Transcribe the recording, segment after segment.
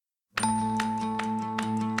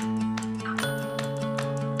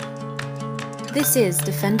This is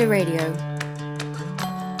Defender Radio.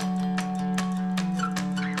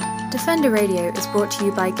 Defender Radio is brought to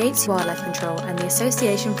you by Gates Wildlife Control and the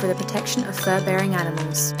Association for the Protection of Fur-Bearing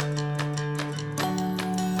Animals.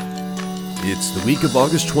 It's the week of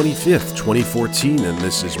August 25th, 2014, and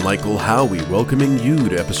this is Michael Howie welcoming you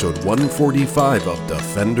to episode 145 of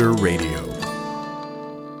Defender Radio.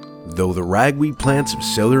 Though the ragweed plants of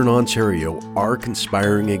southern Ontario are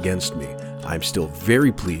conspiring against me, I'm still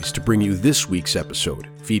very pleased to bring you this week's episode,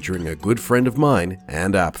 featuring a good friend of mine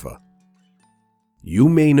and APFA. You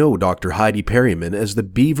may know Dr. Heidi Perryman as the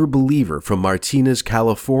Beaver Believer from Martinez,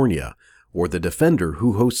 California, or the Defender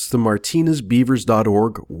who hosts the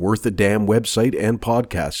MartinezBeavers.org Worth a Damn website and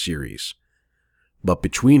podcast series. But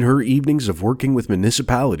between her evenings of working with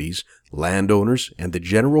municipalities, landowners, and the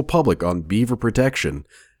general public on beaver protection,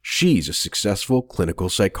 she's a successful clinical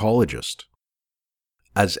psychologist.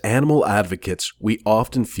 As animal advocates, we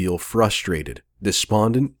often feel frustrated,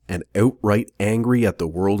 despondent, and outright angry at the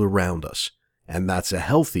world around us, and that's a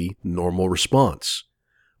healthy, normal response.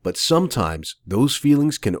 But sometimes those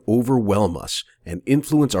feelings can overwhelm us and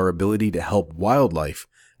influence our ability to help wildlife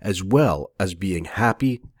as well as being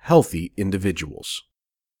happy, healthy individuals.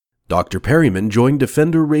 Dr. Perryman joined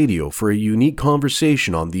Defender Radio for a unique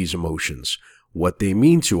conversation on these emotions, what they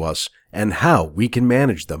mean to us, and how we can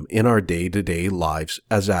manage them in our day-to-day lives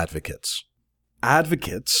as advocates.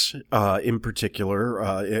 Advocates, in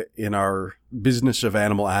particular, in our business of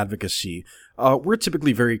animal advocacy, we're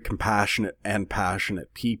typically very compassionate and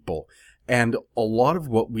passionate people, and a lot of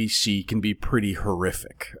what we see can be pretty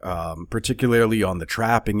horrific, particularly on the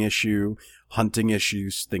trapping issue, hunting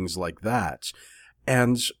issues, things like that.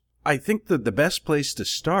 And I think that the best place to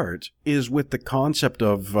start is with the concept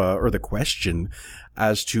of, or the question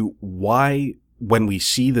as to why, when we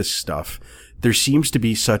see this stuff, there seems to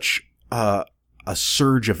be such a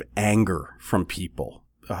surge of anger from people.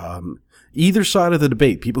 Either side of the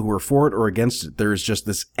debate, people who are for it or against it, there's just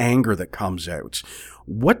this anger that comes out.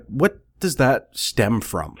 What does that stem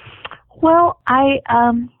from? Well, I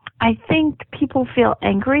think people feel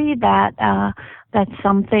angry that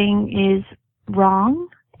something is wrong,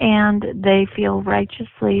 and they feel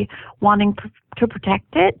righteously wanting to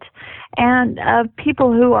protect it. And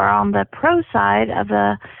people who are on the pro side of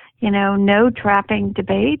the no trapping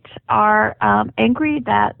debate are angry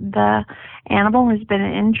that the animal has been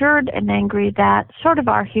injured and angry that sort of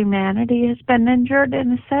our humanity has been injured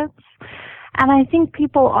in a sense. And I think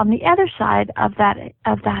people on the other side of that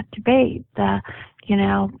debate,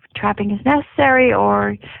 trapping is necessary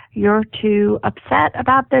or you're too upset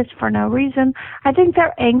about this for no reason, I think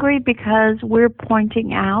they're angry because we're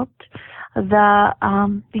pointing out the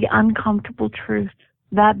uncomfortable truth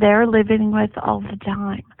that they're living with all the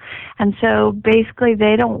time. And so basically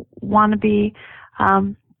they don't want to be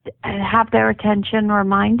have their attention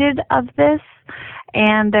reminded of this,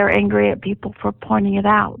 and they're angry at people for pointing it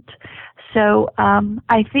out. So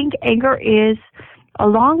I think anger is,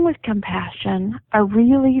 along with compassion, a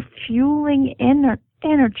really fueling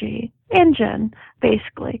engine,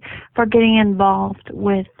 basically, for getting involved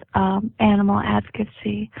with animal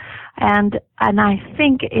advocacy. And I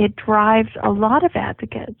think it drives a lot of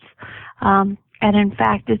advocates. And in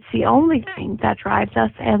fact, it's the only thing that drives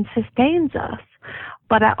us and sustains us.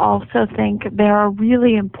 But I also think there are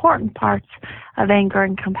really important parts of anger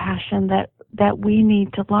and compassion that we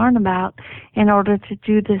need to learn about in order to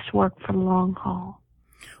do this work for the long haul.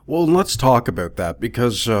 Well, let's talk about that,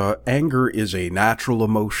 because anger is a natural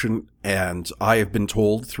emotion, and I have been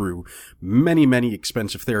told through many, many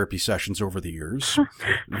expensive therapy sessions over the years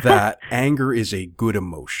that anger is a good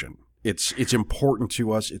emotion. It's important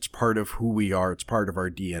to us. It's part of who we are. It's part of our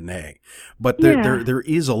DNA. But there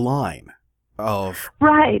is a line of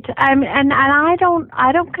right. And I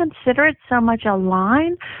don't consider it so much a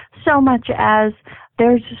line, so much as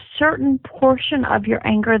there's a certain portion of your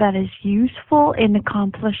anger that is useful in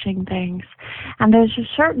accomplishing things. And there's a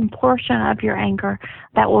certain portion of your anger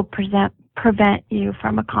that will prevent you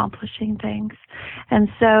from accomplishing things. And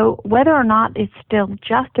so whether or not it's still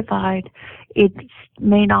justified, it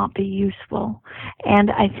may not be useful. And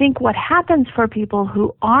I think what happens for people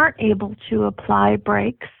who aren't able to apply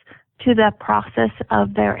brakes to the process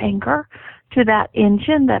of their anger, to that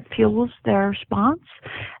engine that fuels their response,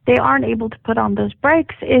 they aren't able to put on those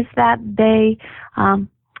brakes, is that they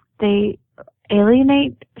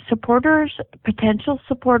alienate supporters, potential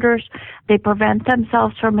supporters, they prevent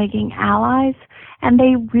themselves from making allies, and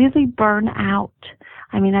they really burn out.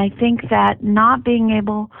 I mean, I think that not being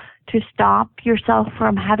able to stop yourself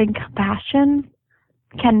from having compassion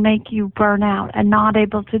can make you burn out and not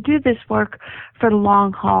able to do this work for the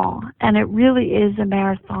long haul. And it really is a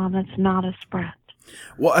marathon. It's not a sprint.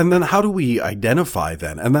 Well, and then how do we identify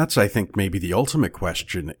then? And that's, I think, maybe the ultimate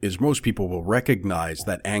question is most people will recognize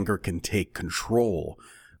that anger can take control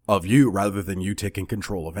of you rather than you taking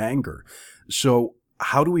control of anger. So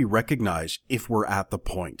how do we recognize if we're at the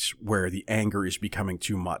point where the anger is becoming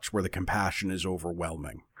too much, where the compassion is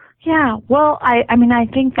overwhelming? Yeah, well, I mean, I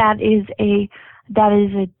think that is a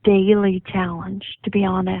daily challenge, to be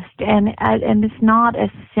honest, and it's not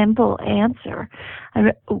a simple answer.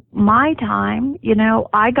 My time,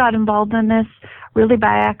 I got involved in this really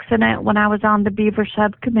by accident when I was on the Beaver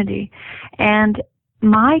subcommittee, and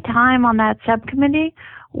my time on that subcommittee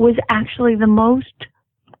was actually the most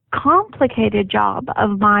complicated job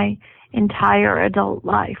of my entire adult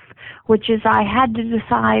life, which is I had to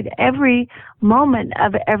decide every moment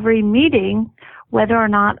of every meeting whether or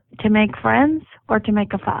not to make friends or to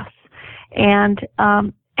make a fuss. And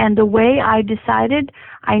the way I decided,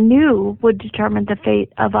 I knew would determine the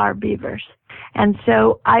fate of our beavers. And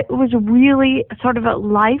so it was really sort of a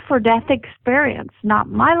life or death experience, not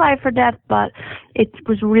my life or death, but it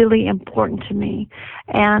was really important to me.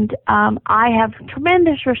 And I have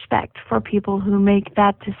tremendous respect for people who make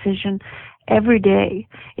that decision every day.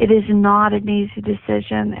 It is not an easy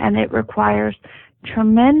decision, and it requires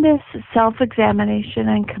tremendous self-examination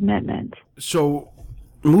and commitment. So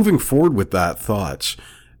moving forward with that thoughts,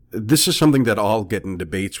 this is something that I'll get in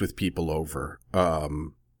debates with people over,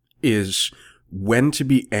 is when to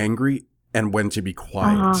be angry and when to be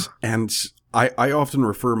quiet. And I often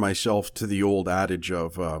refer myself to the old adage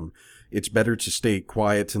of, it's better to stay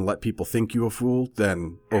quiet and let people think you a fool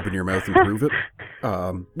than open your mouth and prove it,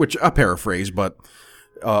 which a paraphrase, but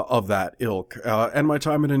of that ilk. And my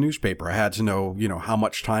time in a newspaper, I had to know, how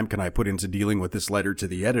much time can I put into dealing with this letter to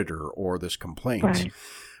the editor or this complaint?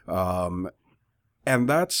 Right. And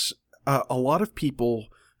that's a lot of people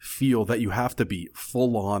feel that you have to be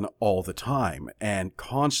full on all the time and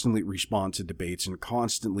constantly respond to debates and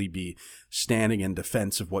constantly be standing in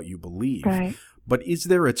defense of what you believe. Right. But is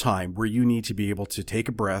there a time where you need to be able to take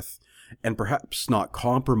a breath and perhaps not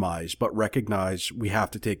compromise, but recognize we have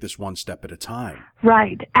to take this one step at a time?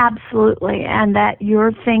 Right, absolutely. And that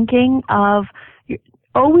you're thinking of,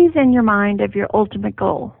 always in your mind of your ultimate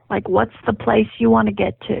goal, like what's the place you want to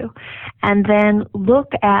get to, and then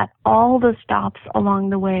look at all the stops along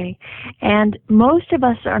the way. And most of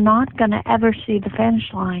us are not going to ever see the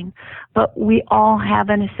finish line, but we all have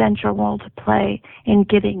an essential role to play in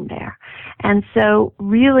getting there. And so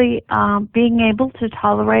really being able to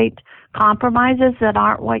tolerate compromises that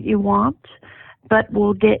aren't what you want, but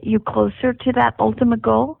will get you closer to that ultimate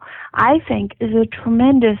goal, I think is a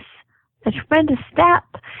tremendous step,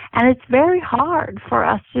 and it's very hard for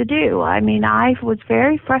us to do. I mean, I was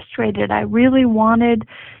very frustrated. I really wanted,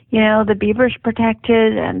 the beavers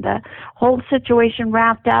protected and the whole situation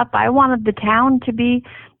wrapped up. I wanted the town to be,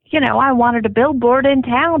 I wanted a billboard in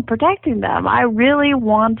town protecting them. I really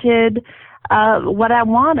wanted what I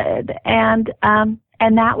wanted, and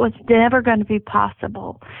that was never going to be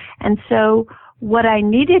possible. And so what I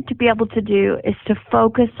needed to be able to do is to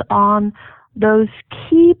focus on those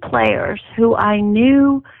key players who I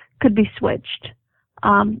knew could be switched.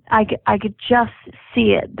 I could just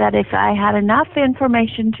see it, that if I had enough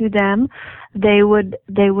information to them, they would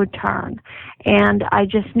turn. And I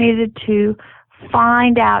just needed to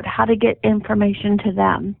find out how to get information to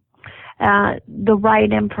them, the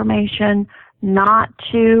right information, not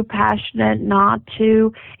too passionate, not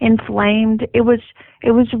too inflamed. It was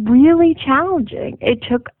really challenging. It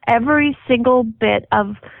took every single bit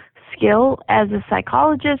of skill as a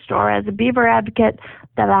psychologist or as a beaver advocate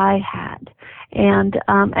that I had. And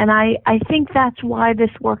I think that's why this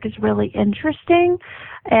work is really interesting,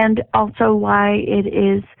 and also why it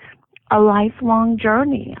is a lifelong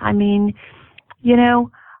journey. I mean,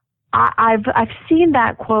 I've seen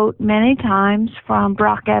that quote many times from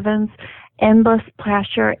Brock Evans, endless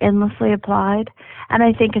pressure, endlessly applied, and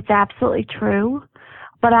I think it's absolutely true.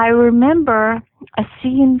 But I remember a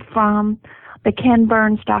scene from the Ken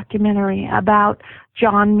Burns documentary about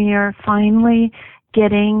John Muir finally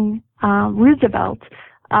getting Roosevelt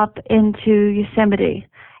up into Yosemite.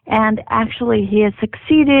 And actually he has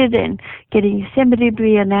succeeded in getting Yosemite to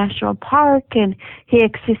be a national park, and he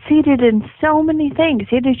had succeeded in so many things.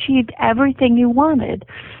 He had achieved everything he wanted.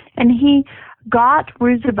 And he got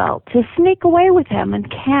Roosevelt to sneak away with him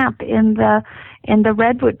and camp in the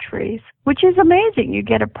redwood trees, which is amazing. You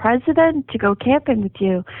get a president to go camping with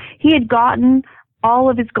you. He had gotten all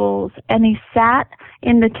of his goals, and he sat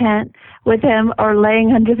in the tent with him or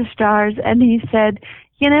laying under the stars, and he said,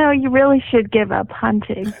 you really should give up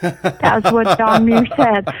hunting. That's what John Muir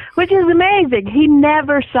said, which is amazing. He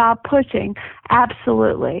never stopped pushing,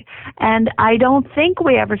 absolutely. And I don't think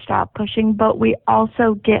we ever stop pushing, but we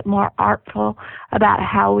also get more artful about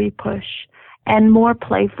how we push and more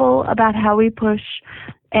playful about how we push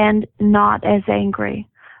and not as angry,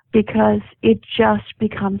 because it just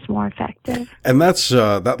becomes more effective. And that's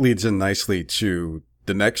that leads in nicely to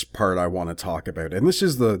the next part I want to talk about. And this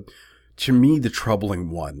is to me, the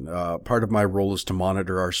troubling one. Part of my role is to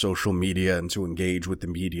monitor our social media and to engage with the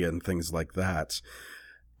media and things like that.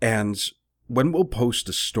 And when we'll post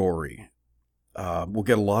a story, we'll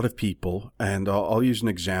get a lot of people, and I'll use an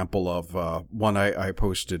example of one I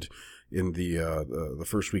posted in the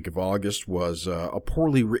first week of August was a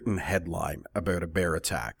poorly written headline about a bear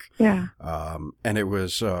attack. Yeah. And it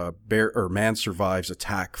was man survives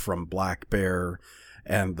attack from black bear.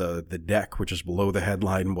 And the deck, which is below the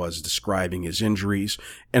headline, was describing his injuries.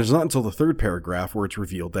 And it's not until the third paragraph where it's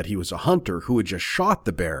revealed that he was a hunter who had just shot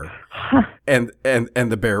the bear. and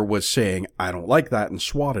the bear was saying, "I don't like that," and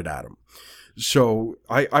swatted at him. So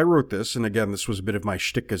I wrote this, and again, this was a bit of my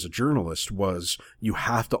shtick as a journalist, was you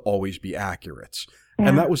have to always be accurate. Yeah.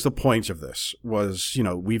 And that was the point of this, was,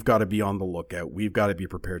 we've got to be on the lookout. We've got to be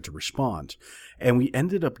prepared to respond. And we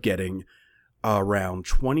ended up getting around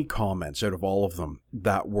 20 comments out of all of them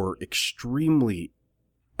that were extremely,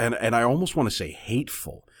 and I almost want to say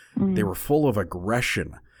hateful. They were full of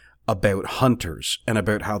aggression about hunters and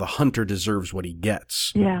about how the hunter deserves what he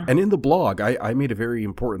gets. Yeah. And in the blog, I made a very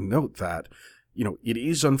important note that, it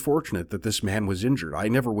is unfortunate that this man was injured. I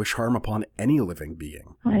never wish harm upon any living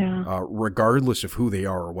being, regardless of who they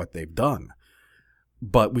are or what they've done.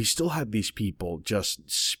 But we still had these people just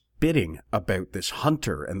spitting about this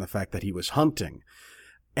hunter and the fact that he was hunting.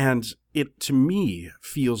 And it, to me,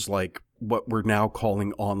 feels like what we're now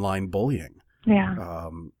calling online bullying. Yeah.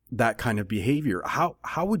 That kind of behavior.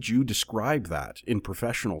 How would you describe that in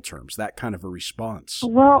professional terms, that kind of a response?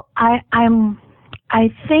 Well, I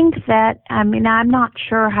think that, I'm not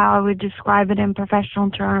sure how I would describe it in professional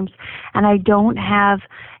terms, and I don't have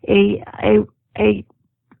a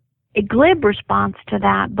glib response to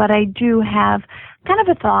that, but I do have kind of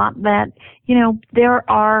a thought that,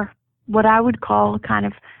 there are what I would call kind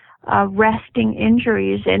of resting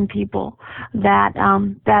injuries in people that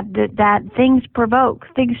things provoke,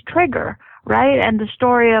 things trigger, right? And the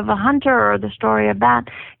story of a hunter or the story of that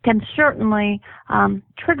can certainly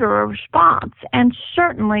trigger a response, and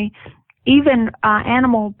certainly even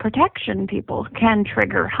animal protection people can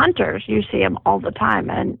trigger hunters. You see them all the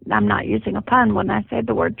time, and I'm not using a pun when I say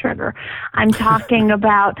the word trigger. I'm talking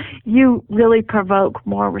about you really provoke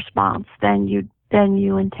more response than you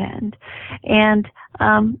intend. And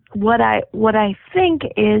what I think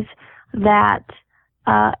is that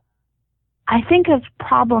I think it's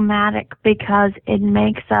problematic because it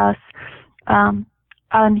makes us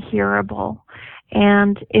unhearable,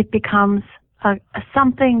 and it becomes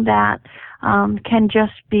something that can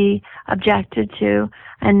just be objected to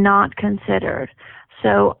and not considered.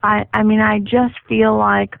 So I just feel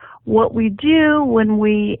like what we do when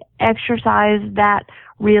we exercise that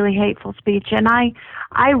really hateful speech, and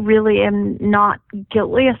I really am not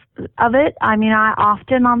guilty of it. I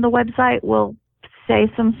often on the website will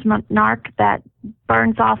say some snark that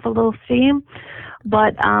burns off a little steam,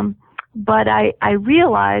 but I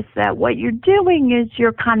realize that what you're doing is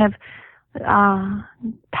you're kind of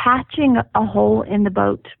patching a hole in the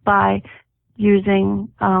boat by using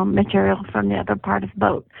material from the other part of the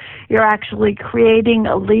boat. You're actually creating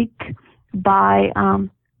a leak by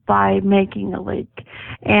making a leak,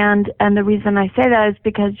 and the reason I say that is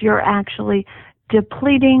because you're actually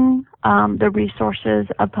depleting the resources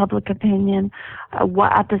of public opinion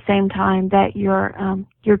at the same time that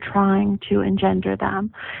you're trying to engender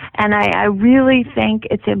them. And I really think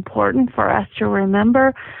it's important for us to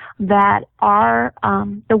remember that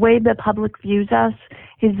the way the public views us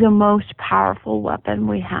is the most powerful weapon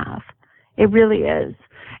we have. It really is,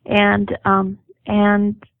 and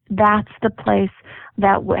that's the place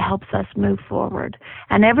that helps us move forward.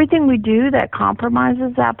 And everything we do that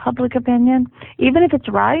compromises that public opinion, even if it's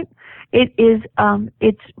right, it's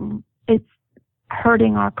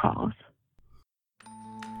hurting our cause.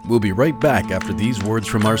 We'll be right back after these words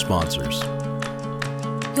from our sponsors.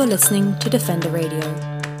 You're listening to Defender Radio.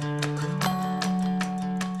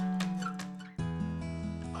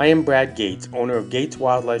 I am Brad Gates, owner of Gates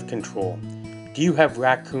Wildlife Control. Do you have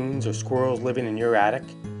raccoons or squirrels living in your attic?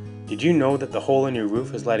 Did you know that the hole in your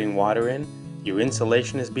roof is letting water in, your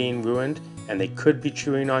insulation is being ruined, and they could be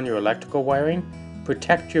chewing on your electrical wiring?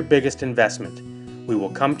 Protect your biggest investment. We will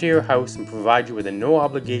come to your house and provide you with a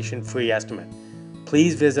no-obligation free estimate.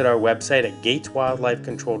 please visit our website at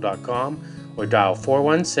gateswildlifecontrol.com or dial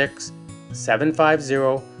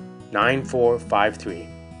 416-750-9453.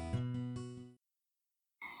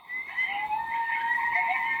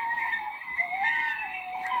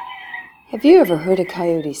 Have you ever heard a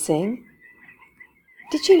coyote sing?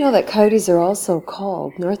 Did you know that coyotes are also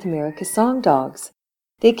called North America's song dogs?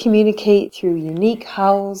 They communicate through unique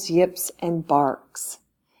howls, yips, and barks.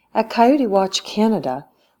 At Coyote Watch Canada,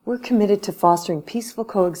 we're committed to fostering peaceful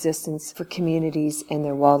coexistence for communities and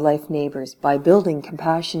their wildlife neighbors by building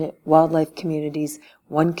compassionate wildlife communities,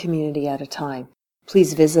 one community at a time.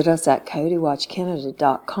 Please visit us at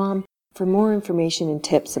coyotewatchcanada.com for more information and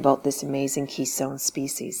tips about this amazing keystone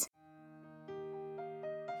species.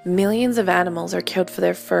 Millions of animals are killed for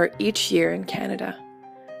their fur each year in Canada.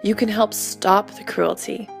 You can help stop the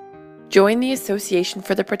cruelty. Join the Association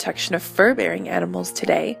for the Protection of Fur-Bearing Animals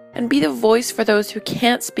today and be the voice for those who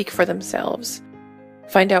can't speak for themselves.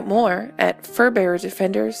 Find out more at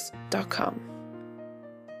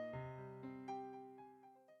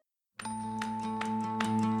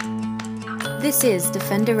furbearerdefenders.com. This is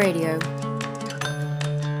Defender Radio.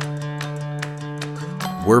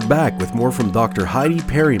 We're back with more from Dr. Heidi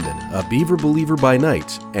Perryman, a beaver believer by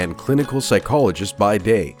night and clinical psychologist by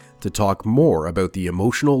day, to talk more about the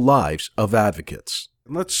emotional lives of advocates.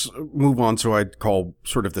 Let's move on to I'd call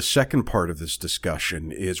sort of the second part of this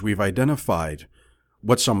discussion is we've identified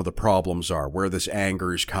what some of the problems are, where this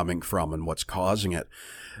anger is coming from and what's causing it.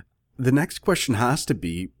 The next question has to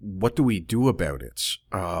be, what do we do about it?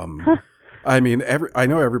 I mean, I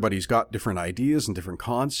know everybody's got different ideas and different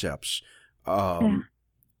concepts.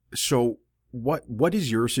 So what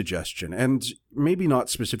is your suggestion? And maybe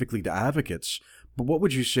not specifically to advocates, but what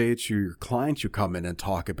would you say to your clients who come in and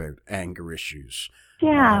talk about anger issues?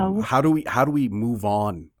 Yeah. How do we move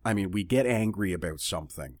on? I mean, we get angry about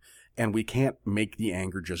something and we can't make the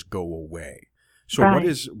anger just go away. So Right.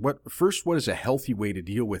 what is a healthy way to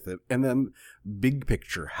deal with it? And then big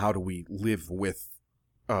picture, how do we live with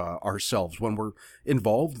ourselves when we're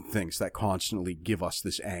involved in things that constantly give us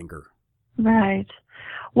this anger? Right.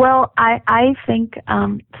 Well, I think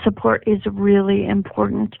support is really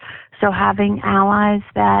important. So having allies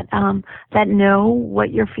that know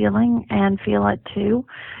what you're feeling and feel it too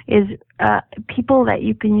is people that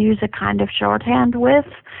you can use a kind of shorthand with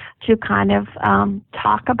to kind of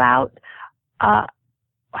talk about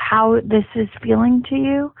how this is feeling to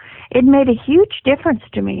you. It made a huge difference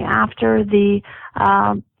to me after the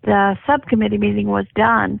subcommittee meeting was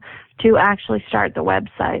done to actually start the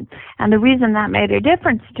website. And the reason that made a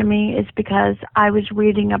difference to me is because I was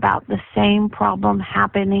reading about the same problem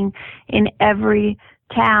happening in every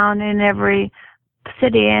town, in every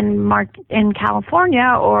city in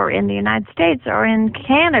California or in the United States or in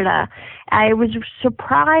Canada. I was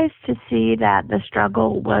surprised to see that the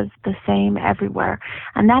struggle was the same everywhere.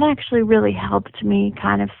 And that actually really helped me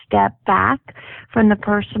kind of step back from the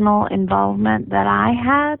personal involvement that I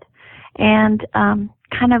had and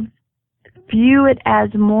kind of view it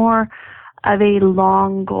as more of a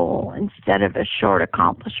long goal instead of a short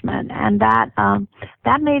accomplishment. And that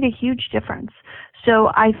made a huge difference.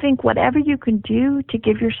 So I think whatever you can do to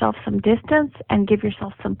give yourself some distance and give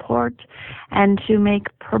yourself support and to make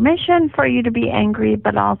permission for you to be angry,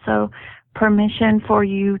 but also permission for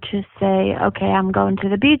you to say, okay, I'm going to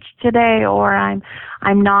the beach today, or I'm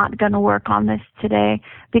not going to work on this today,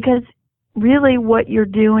 because really what you're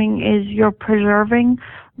doing is you're preserving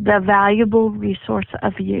the valuable resource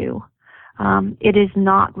of you. It is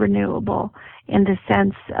not renewable in the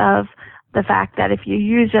sense of the fact that if you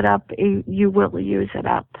use it up, you will use it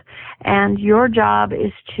up. And your job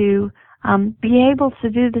is to be able to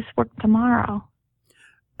do this work tomorrow.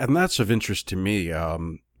 And that's of interest to me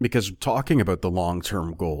because talking about the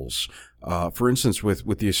long-term goals, for instance,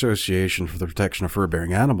 with the Association for the Protection of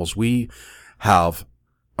Fur-Bearing Animals, we have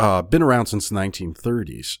been around since the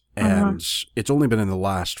 1930s, and it's only been in the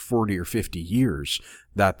last 40 or 50 years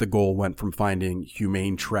that the goal went from finding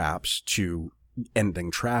humane traps to ending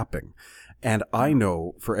trapping. And I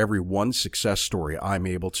know for every one success story I'm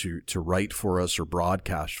able to write for us or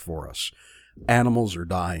broadcast for us, animals are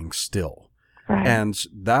dying still. Right. And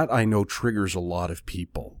that I know triggers a lot of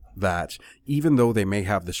people, that even though they may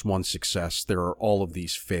have this one success, there are all of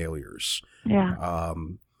these failures. Yeah.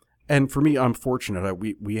 And for me, I'm fortunate.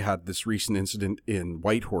 We had this recent incident in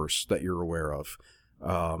Whitehorse that you're aware of.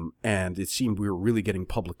 And it seemed we were really getting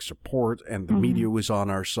public support and the media was on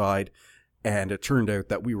our side. And it turned out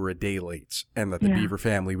that we were a day late and that the beaver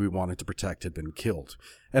family we wanted to protect had been killed.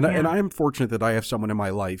 And I am fortunate that I have someone in my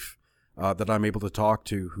life that I'm able to talk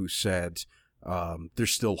to who said,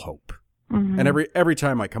 there's still hope. Mm-hmm. And every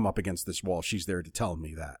time I come up against this wall, she's there to tell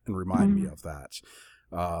me that and remind me of that.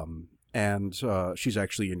 And she's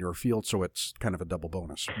actually in your field, so it's kind of a double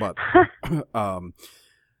bonus. But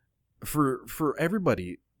for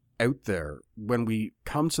everybody out there, when we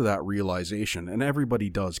come to that realization, and everybody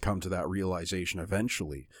does come to that realization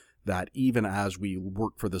eventually, that even as we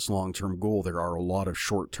work for this long-term goal, there are a lot of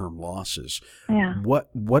short-term losses. Yeah.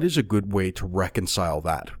 What is a good way to reconcile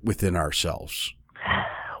that within ourselves?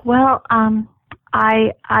 Well,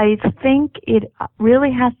 I think it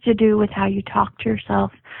really has to do with how you talk to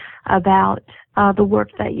yourself about the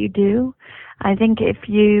work that you do. I think if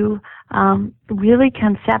you really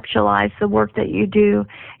conceptualize the work that you do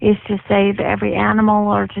is to save every animal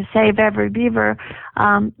or to save every beaver,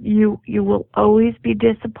 you will always be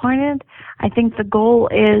disappointed. I think the goal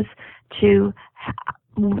is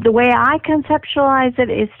the way I conceptualize it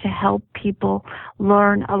is to help people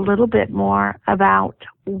learn a little bit more about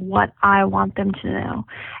what I want them to know.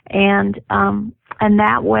 And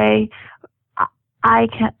that way, I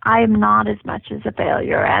am not as much as a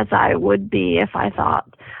failure as I would be if I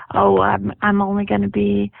thought, I'm only going to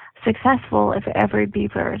be successful if every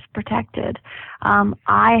beaver is protected.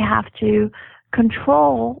 I have to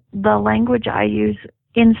control the language I use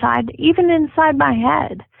even inside my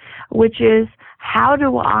head, which is, how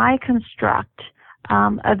do I construct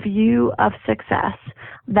a view of success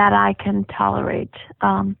that I can tolerate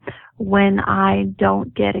when I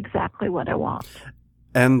don't get exactly what I want?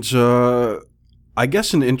 And I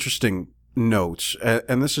guess an interesting note,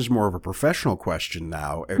 and this is more of a professional question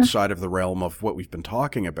now, outside of the realm of what we've been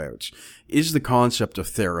talking about, is the concept of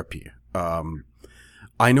therapy.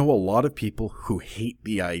 I know a lot of people who hate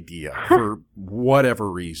the idea for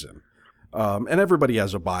whatever reason. And everybody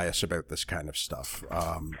has a bias about this kind of stuff.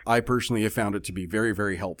 I personally have found it to be very,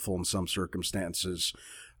 very helpful in some circumstances,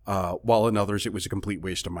 while in others it was a complete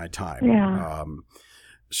waste of my time. Yeah.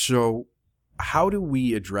 So how do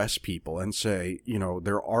we address people and say,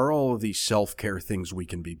 there are all of these self-care things we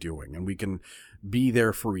can be doing, and we can be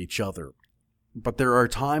there for each other, but there are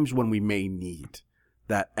times when we may need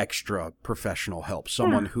that extra professional help,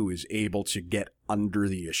 someone who is able to get under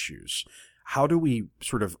the issues. How do we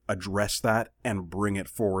sort of address that and bring it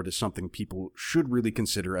forward as something people should really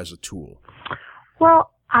consider as a tool?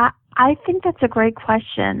 Well, I think that's a great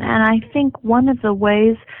question. And I think one of the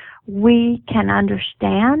ways we can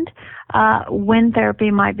understand when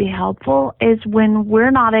therapy might be helpful is when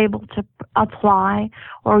we're not able to apply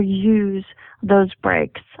or use those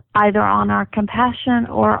brakes, either on our compassion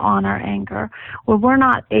or on our anger, where we're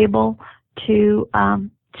not able to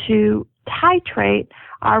titrate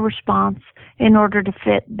our response in order to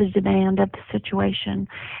fit the demand of the situation.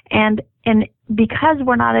 And because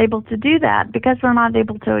we're not able to do that, because we're not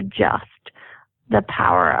able to adjust the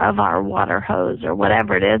power of our water hose or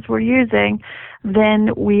whatever it is we're using, then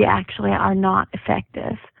we actually are not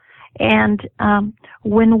effective. And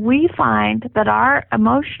when we find that our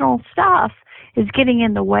emotional stuff is getting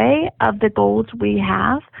in the way of the goals we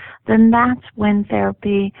have, then that's when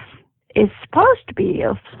therapy is supposed to be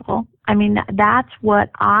useful. I mean, that's what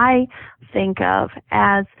I think of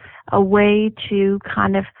as a way to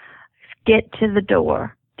kind of get to the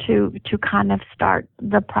door, to kind of start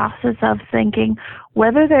the process of thinking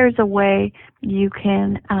whether there's a way you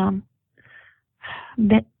can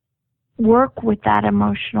work with that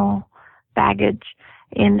emotional baggage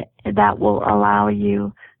that will allow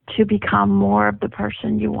you to become more of the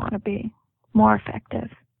person you want to be, more effective.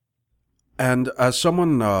 And as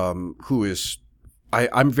someone who is,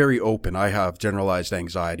 I'm very open. I have generalized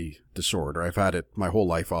anxiety disorder. I've had it my whole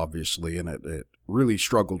life, obviously, and it really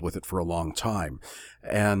struggled with it for a long time.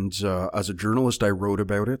 And as a journalist, I wrote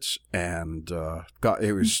about it, and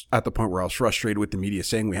it was at the point where I was frustrated with the media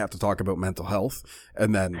saying we have to talk about mental health,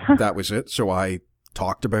 and then that was it. So I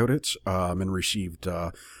talked about it and received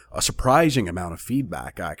a surprising amount of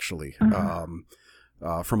feedback, actually, from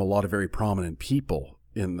a lot of very prominent people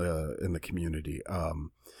in the community.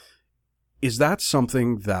 Is that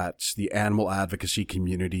something that the animal advocacy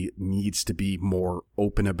community needs to be more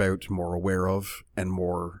open about, more aware of, and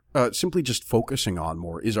more simply just focusing on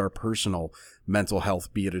more? Is our personal mental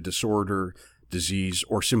health, be it a disorder, disease,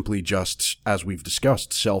 or simply just, as we've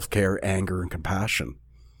discussed, self-care, anger, and compassion?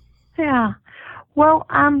 Yeah. Well,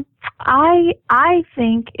 I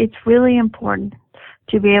think it's really important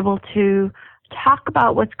to be able to talk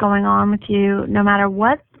about what's going on with you, no matter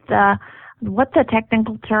what the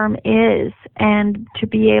technical term is, and to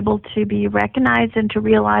be able to be recognized and to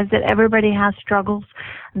realize that everybody has struggles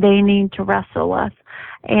they need to wrestle with.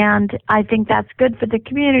 And I think that's good for the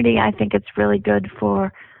community. I think it's really good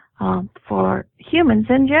for humans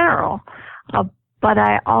in general. but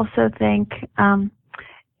I also think,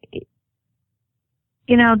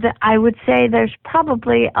 that I would say there's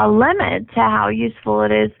probably a limit to how useful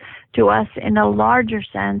it is to us in a larger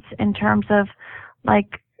sense in terms of,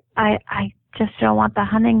 like, I just don't want the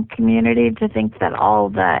hunting community to think that all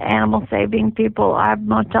the animal saving people have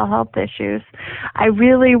mental health issues. I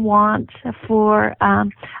really want for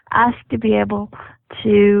us to be able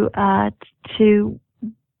to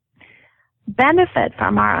benefit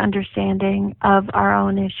from our understanding of our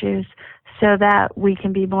own issues so that we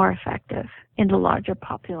can be more effective in the larger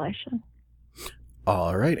population.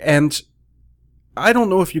 All right. And I don't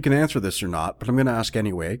know if you can answer this or not, but I'm going to ask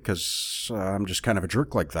anyway because I'm just kind of a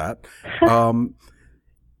jerk like that.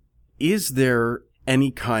 Is there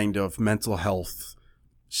any kind of mental health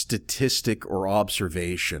statistic or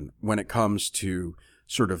observation when it comes to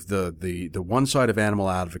sort of the one side of animal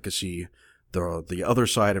advocacy, the other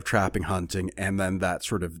side of trapping, hunting, and then that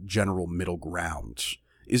sort of general middle ground?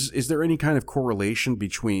 Is there any kind of correlation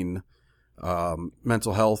between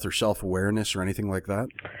mental health or self-awareness or anything like that?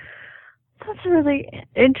 That's a really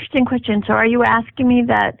interesting question. So are you asking me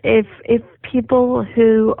that if people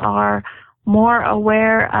who are more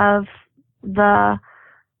aware of the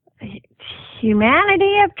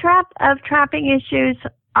humanity of trapping issues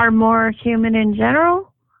are more human in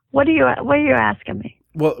general? What are you asking me?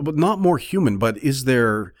 Well, but not more human, but is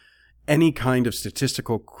there any kind of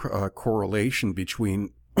statistical correlation between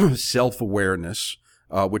self-awareness,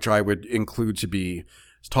 which I would include to be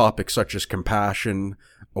topics such as compassion,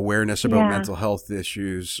 awareness about mental health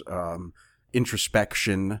issues,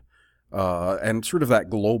 introspection, and sort of that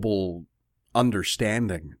global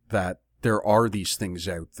understanding that there are these things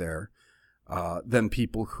out there, than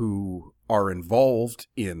people who are involved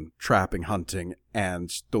in trapping, hunting,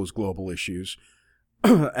 and those global issues.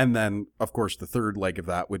 And then, of course, the third leg of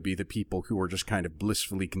that would be the people who are just kind of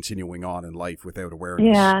blissfully continuing on in life without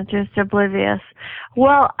awareness. Yeah, just oblivious.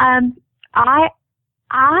 Well, I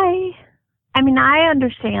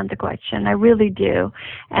understand the question. I really do.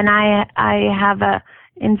 And I have a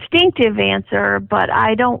instinctive answer, but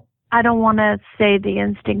I don't want to say the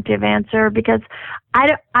instinctive answer because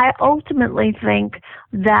I ultimately think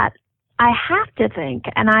that I have to think,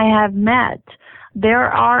 and I have met, there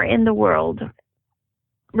are in the world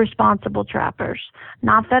responsible trappers.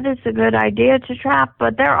 Not that it's a good idea to trap,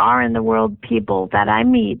 but there are in the world people that I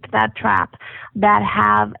meet that trap that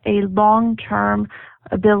have a long-term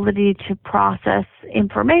ability to process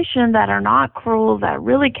information, that are not cruel, that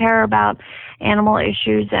really care about animal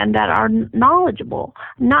issues, and that are knowledgeable.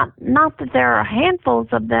 Not that there are handfuls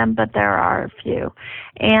of them, but there are a few.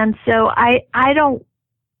 And so I don't,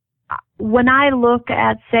 when I look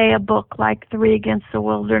at, say, a book like Three Against the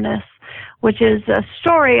Wilderness, which is a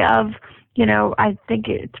story of, I think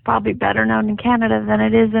it's probably better known in Canada than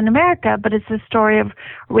it is in America, but it's a story of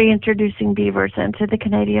reintroducing beavers into the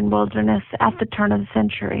Canadian wilderness at the turn of the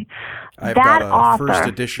century. I've got a first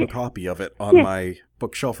edition copy of it on my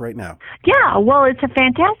bookshelf right now. Yeah, well, it's a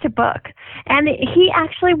fantastic book. And he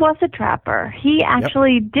actually was a trapper. He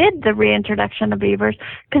actually did the reintroduction of beavers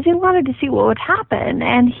because he wanted to see what would happen.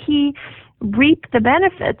 And he reap the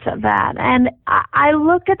benefits of that. And I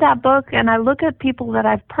look at that book and I look at people that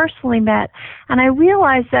I've personally met, and I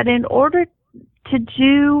realize that in order to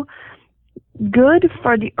do good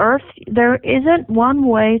for the earth, there isn't one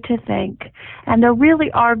way to think. And there really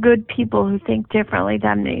are good people who think differently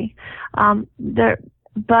than me. There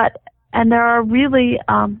are really,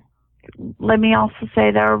 let me also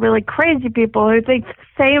say, there are really crazy people who think the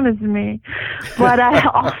same as me. But I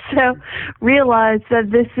also realize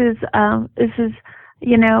that this is,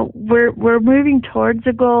 we're moving towards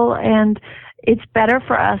a goal, and it's better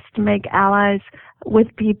for us to make allies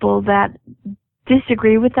with people that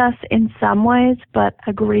disagree with us in some ways, but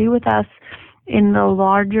agree with us in the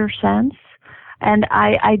larger sense. And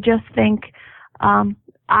I just think,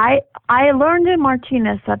 I learned in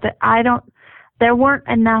Martinez that there weren't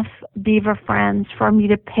enough beaver friends for me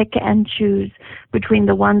to pick and choose between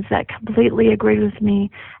the ones that completely agreed with me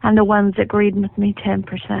and the ones that agreed with me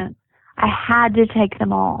 10%. I had to take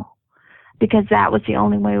them all because that was the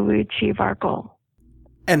only way we would achieve our goal.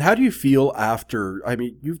 And how do you feel after,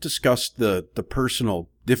 you've discussed the personal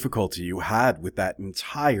difficulty you had with that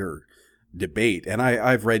entire debate, and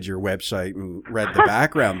I've read your website and read the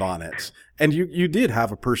background on it, and you did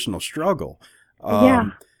have a personal struggle.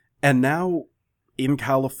 And now in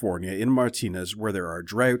California, in Martinez, where there are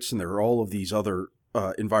droughts and there are all of these other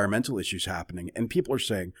environmental issues happening, and people are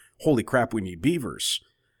saying, holy crap, we need beavers.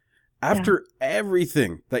 After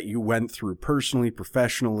everything that you went through personally,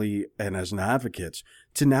 professionally, and as an advocate,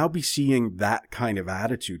 to now be seeing that kind of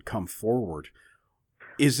attitude come forward,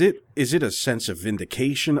 Is it a sense of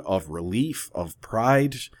vindication, of relief, of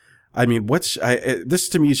pride? I mean, this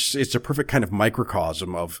to me it's a perfect kind of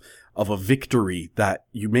microcosm of a victory that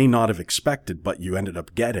you may not have expected, but you ended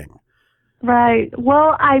up getting. Right.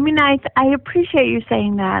 Well, I mean, I appreciate you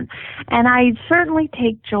saying that, and I certainly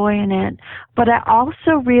take joy in it. But I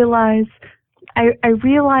also realize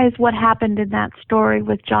what happened in that story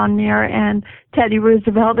with John Muir and Teddy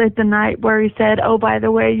Roosevelt at the night where he said, "Oh, by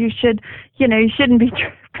the way, you shouldn't be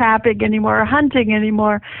trapping anymore or hunting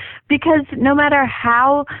anymore," because no matter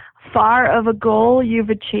how far of a goal you've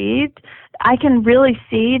achieved, I can really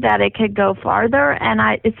see that it could go farther, and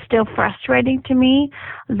it's still frustrating to me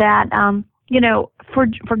that,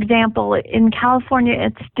 for example, in California,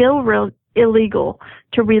 it's still illegal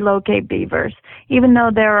to relocate beavers, even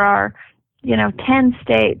though there are, 10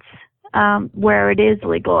 states where it is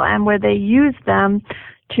legal and where they use them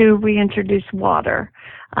to reintroduce water.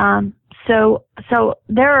 So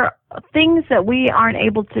there are things that we aren't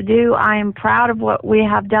able to do. I am proud of what we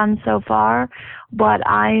have done so far, but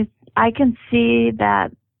I can see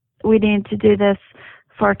that we need to do this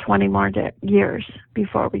for 20 more years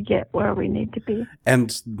before we get where we need to be.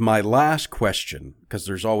 And my last question, because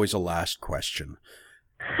there's always a last question,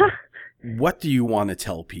 what do you want to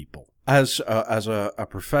tell people? As a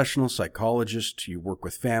professional psychologist, you work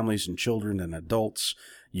with families and children and adults.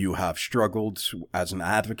 You have struggled as an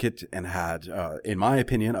advocate and had, in my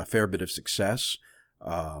opinion, a fair bit of success.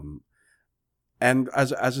 And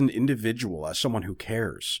as an individual, as someone who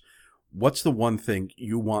cares, what's the one thing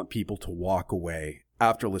you want people to walk away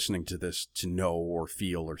after listening to this to know or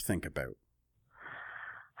feel or think about?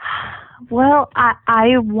 Well,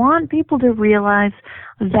 I want people to realize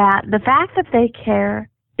that the fact that they care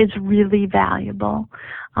is really valuable.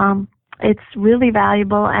 It's really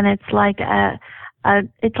valuable, and it's like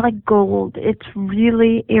it's like gold. It's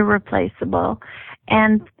really irreplaceable,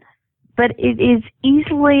 but it is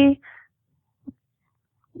easily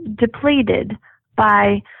depleted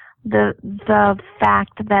by the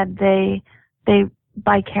fact that they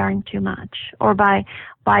by caring too much, or by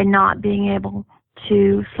not being able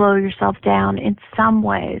to slow yourself down in some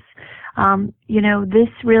ways. This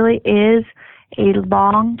really is a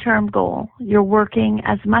long-term goal. You're working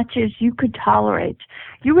as much as you could tolerate.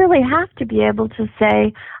 You really have to be able to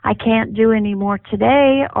say, I can't do any more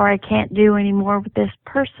today, or I can't do any more with this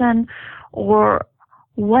person, or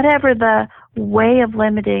whatever the way of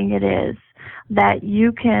limiting it is, that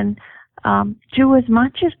you can do as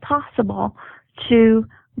much as possible to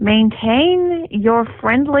maintain your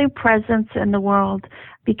friendly presence in the world,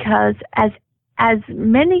 because as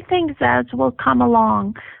many things as will come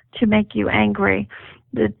along to make you angry,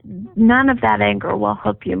 none of that anger will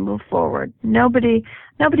help you move forward. Nobody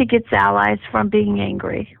gets allies from being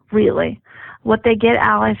angry, really. What they get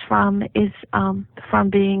allies from is from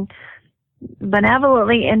being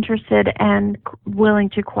benevolently interested and willing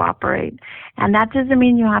to cooperate. And that doesn't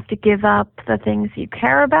mean you have to give up the things you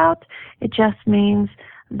care about. It just means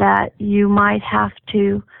that you might have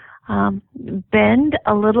to bend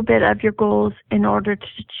a little bit of your goals in order to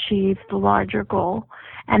achieve the larger goal.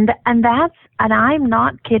 And I'm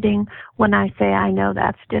not kidding when I say I know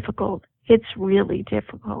that's difficult. It's really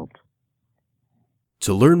difficult.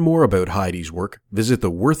 To learn more about Heidi's work, visit the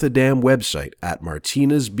Worth a Damn website at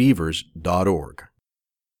martinezbeavers.org.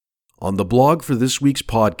 On the blog for this week's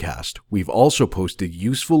podcast, we've also posted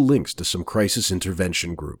useful links to some crisis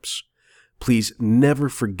intervention groups. Please never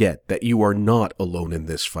forget that you are not alone in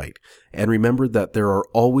this fight, and remember that there are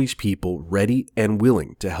always people ready and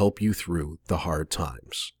willing to help you through the hard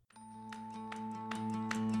times.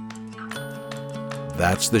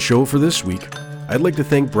 That's the show for this week. I'd like to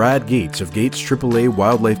thank Brad Gates of Gates AAA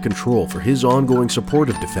Wildlife Control for his ongoing support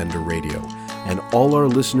of Defender Radio, and all our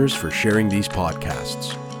listeners for sharing these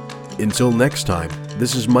podcasts. Until next time,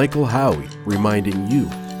 this is Michael Howie reminding you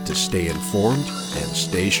to stay informed and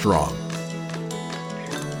stay strong.